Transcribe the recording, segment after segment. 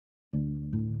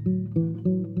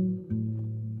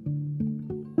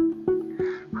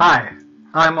Hi,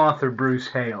 I'm author Bruce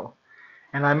Hale,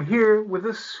 and I'm here with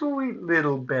a sweet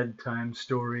little bedtime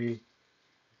story,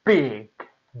 Big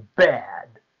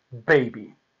Bad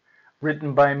Baby,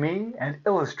 written by me and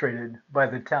illustrated by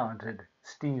the talented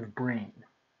Steve Breen.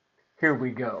 Here we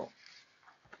go.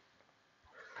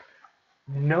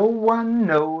 No one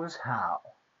knows how.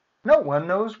 No one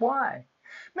knows why.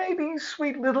 Maybe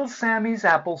sweet little Sammy's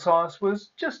applesauce was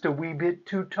just a wee bit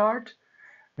too tart.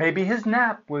 Maybe his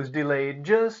nap was delayed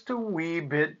just a wee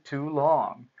bit too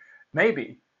long.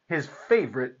 Maybe his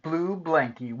favorite blue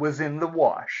blankie was in the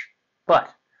wash.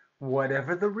 But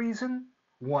whatever the reason,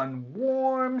 one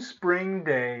warm spring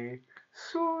day,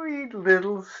 sweet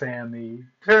little Sammy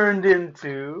turned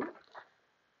into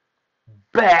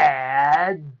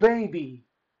Bad Baby.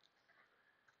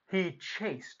 He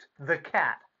chased the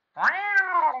cat.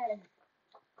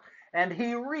 And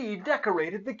he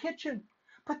redecorated the kitchen.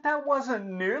 But that wasn't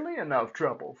nearly enough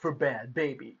trouble for Bad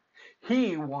Baby.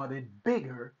 He wanted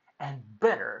bigger and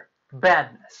better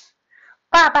badness.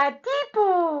 Baba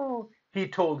Deepu, he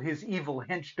told his evil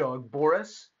henchdog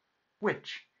Boris,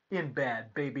 which in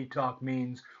Bad Baby talk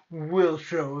means, we'll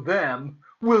show them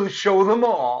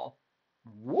all.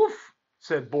 Woof,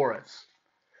 said Boris.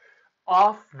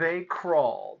 Off they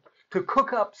crawled to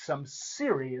cook up some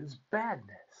serious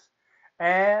badness.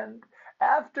 And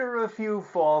after a few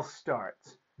false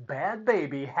starts, Bad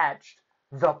Baby hatched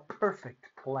the perfect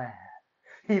plan.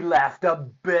 He laughed a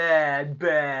bad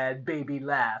baby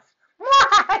laugh.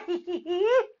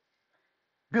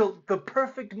 Built the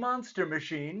perfect monster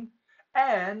machine,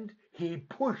 and he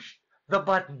pushed the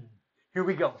button. Here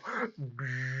we go.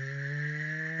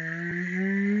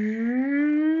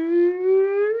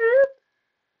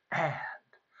 And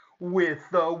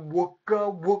with a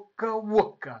wooka wooka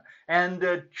wooka and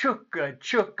a chooka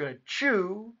chooka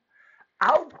choo,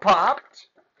 out popped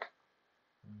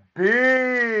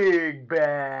Big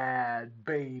Bad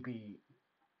Baby.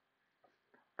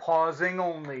 Pausing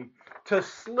only to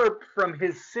slurp from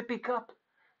his sippy cup,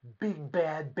 Big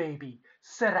Bad Baby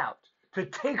set out to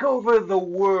take over the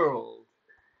world.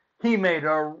 He made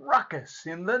a ruckus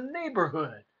in the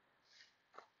neighborhood.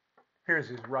 Here's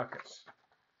his ruckus.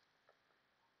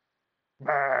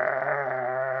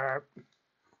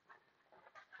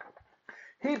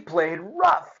 He played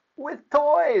rough with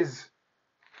toys.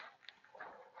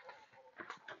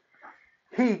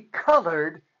 He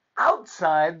colored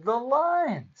outside the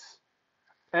lines.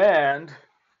 And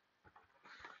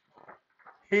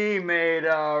he made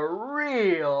a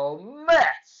real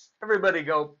mess. Everybody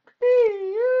go,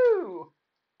 pee-oo.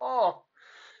 Oh,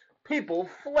 people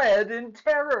fled in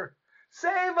terror.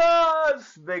 Save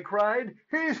us, they cried.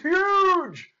 He's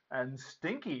huge and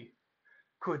stinky.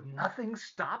 Could nothing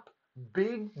stop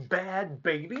Big Bad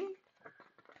Baby?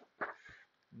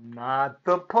 Not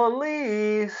the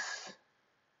police.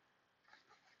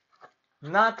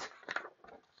 Not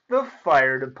the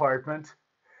fire department.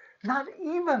 Not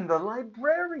even the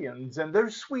librarians and their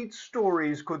sweet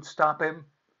stories could stop him.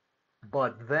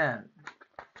 But then,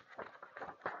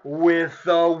 with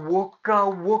a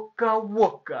wooka wooka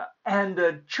wooka and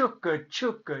a chooka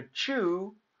chooka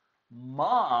choo,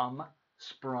 Mom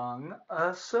sprung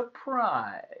a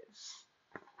surprise.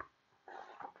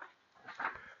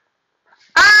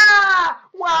 Ah!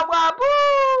 Wah wah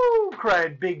boo!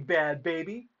 Cried Big Bad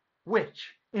Baby,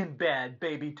 which in Bad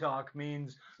Baby talk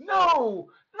means, no,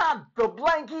 not the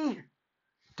blankie.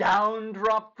 Down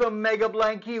dropped the mega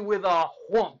blankie with a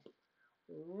whump.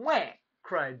 Wham!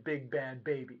 Cried Big Bad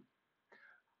Baby.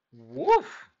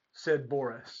 Woof! Said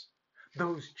Boris.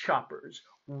 Those choppers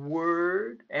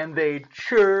whirred and they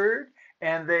churred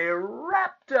and they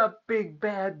wrapped up Big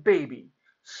Bad Baby,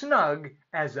 snug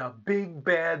as a big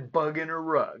bad bug in a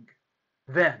rug.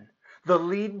 Then the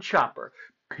lead chopper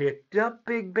picked up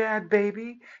Big Bad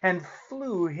Baby and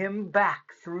flew him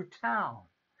back through town,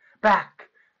 back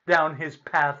down his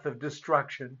path of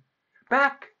destruction,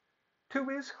 back to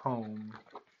his home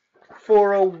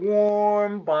for a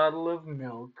warm bottle of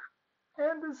milk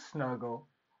and a snuggle.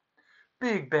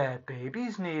 Big Bad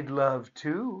Babies need love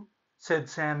too, said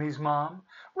Sammy's mom,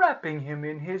 wrapping him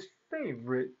in his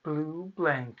favorite blue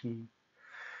blankie.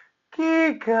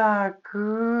 Kee-ka-koo,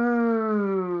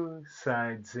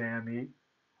 sighed Sammy,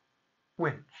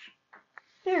 which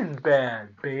in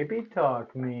Bad Baby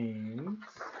talk means,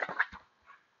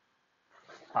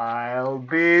 I'll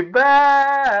be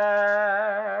back.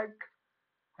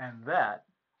 And that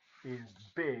is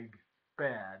Big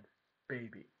Bad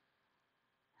Baby.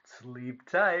 Sleep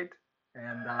tight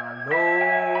and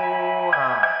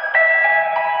aloha.